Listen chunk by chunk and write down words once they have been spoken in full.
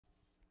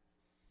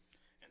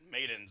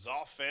Maidens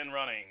off and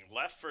running.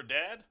 Left for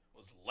Dead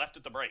was left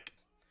at the break.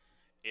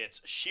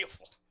 It's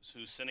Schiffel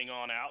who's sending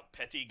on out.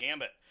 Petty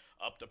Gambit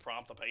up to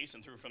prompt the pace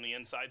and through from the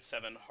inside.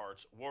 7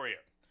 Hearts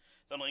Warrior.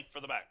 Then Link for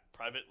the back.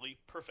 Privately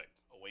Perfect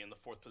away in the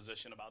 4th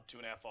position, about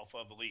 2.5 off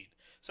of the lead.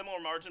 Similar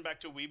margin back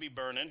to Weeby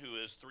Burnin, who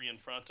is 3 in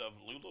front of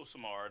Lulu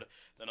Samard.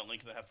 Then a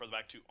link and a half further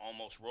back to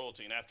Almost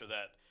Royalty. And after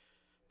that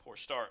poor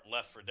start,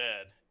 Left for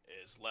Dead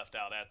is left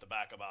out at the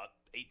back, about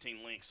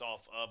 18 links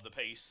off of the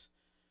pace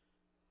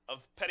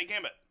of Petty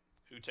Gambit,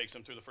 who takes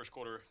them through the first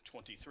quarter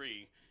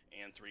 23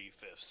 and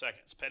 3/5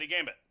 seconds. Petty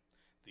Gambit,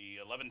 the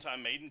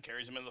 11-time maiden,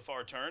 carries him in the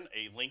far turn.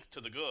 A link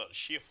to the good.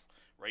 Schiff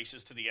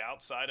races to the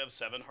outside of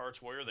 7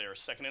 Hearts Warrior there,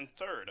 2nd and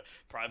 3rd.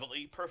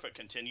 Privately Perfect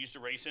continues to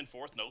race in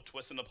 4th. No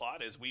twist in the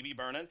plot as Weeby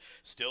Burnin,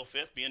 still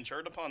 5th, being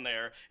churned upon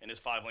there, and is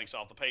 5 lengths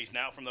off the pace.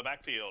 Now from the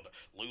backfield,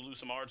 Lulu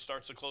Samard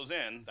starts to close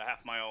in the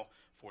half mile,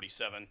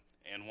 47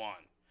 and 1.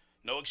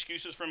 No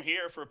excuses from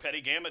here for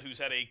Petty Gambit, who's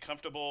had a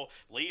comfortable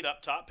lead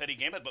up top. Petty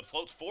Gambit, but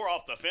floats 4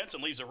 off the fence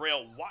and leaves the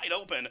rail wide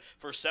open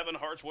for 7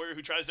 Hearts Warrior,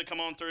 who tries to come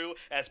on through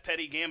as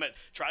Petty Gambit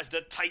tries to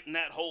tighten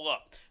that hole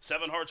up.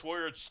 7 Hearts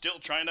Warrior still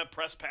trying to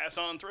press pass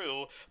on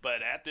through,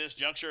 but at this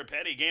juncture,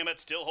 Petty Gambit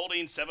still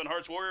holding. 7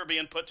 Hearts Warrior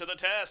being put to the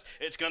test.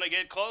 It's going to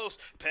get close.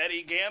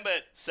 Petty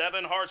Gambit,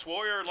 7 Hearts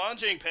Warrior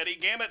lunging. Petty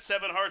Gambit,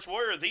 7 Hearts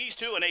Warrior. These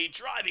two in a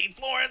driving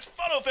Florence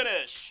photo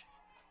finish.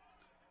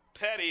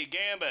 Petty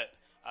Gambit,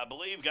 I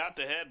believe, got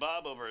the head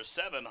bob over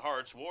 7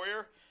 Hearts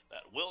Warrior.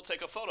 That will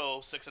take a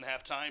photo.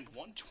 6.5 timed,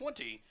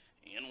 120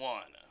 and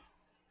 1.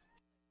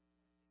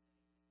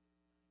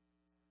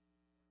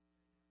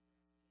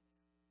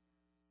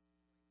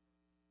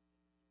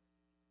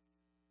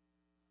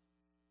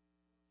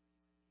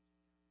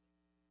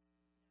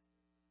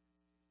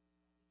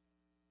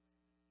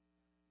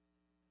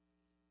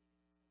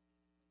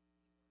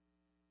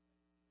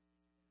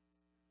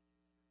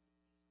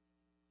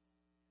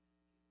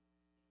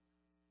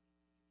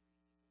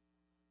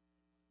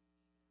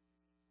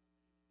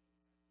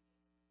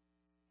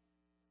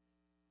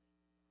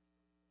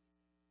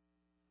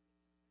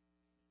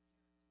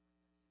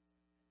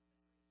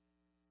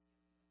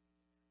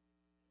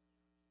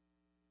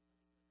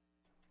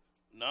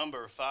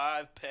 Number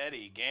 5,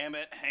 Petty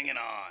Gambit, hanging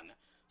on.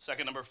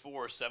 2nd, number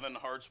 4, 7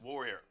 Hearts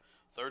Warrior.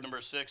 3rd, number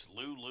 6,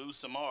 Lulu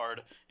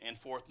Samard. And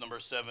 4th,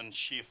 number 7,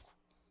 Schiff.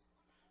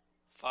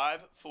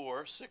 5,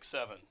 4, 6,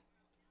 7.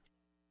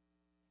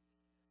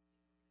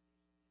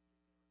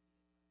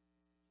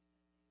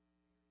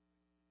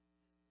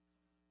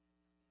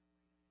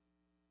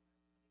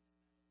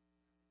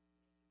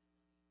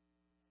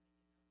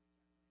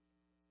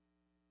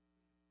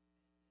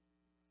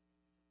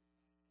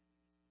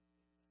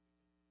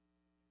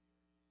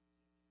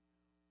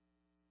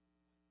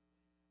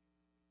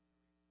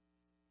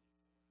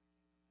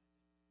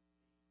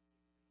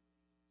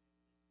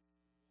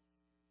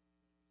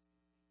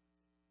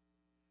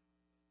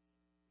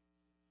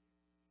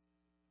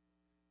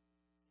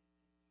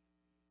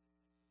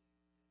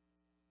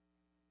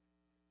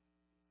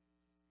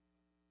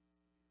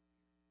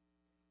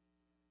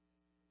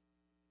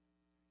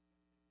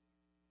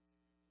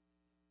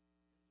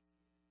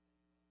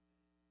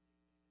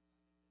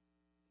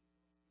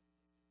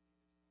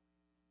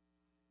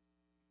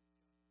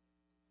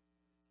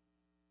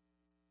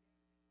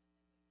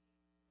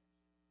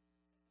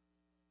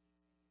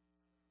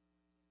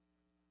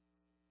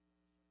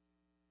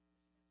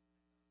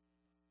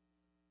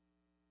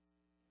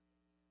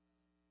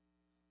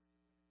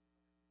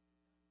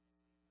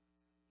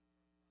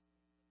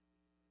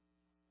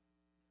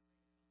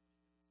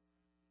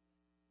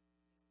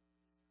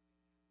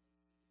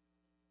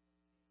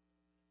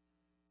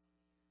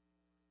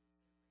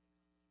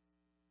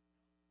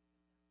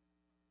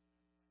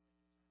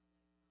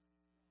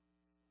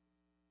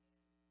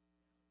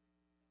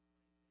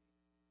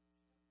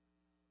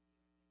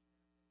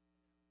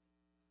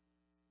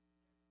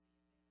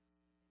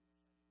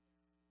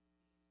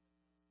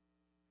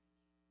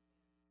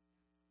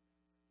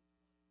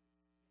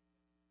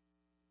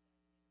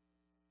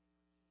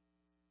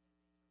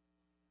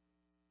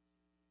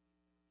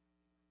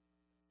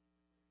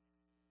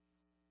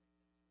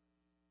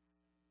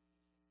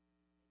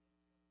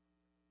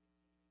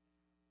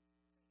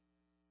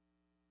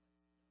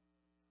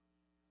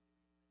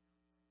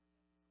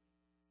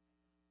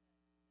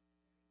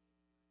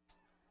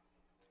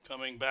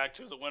 Coming back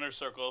to the winner's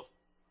circle,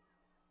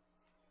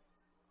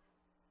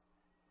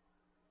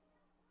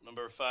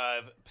 number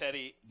 5,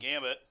 Petty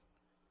Gambit,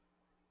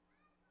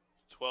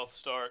 12th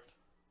start.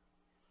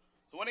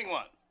 The winning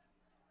one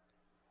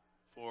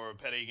for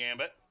Petty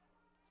Gambit,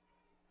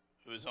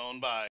 who is owned by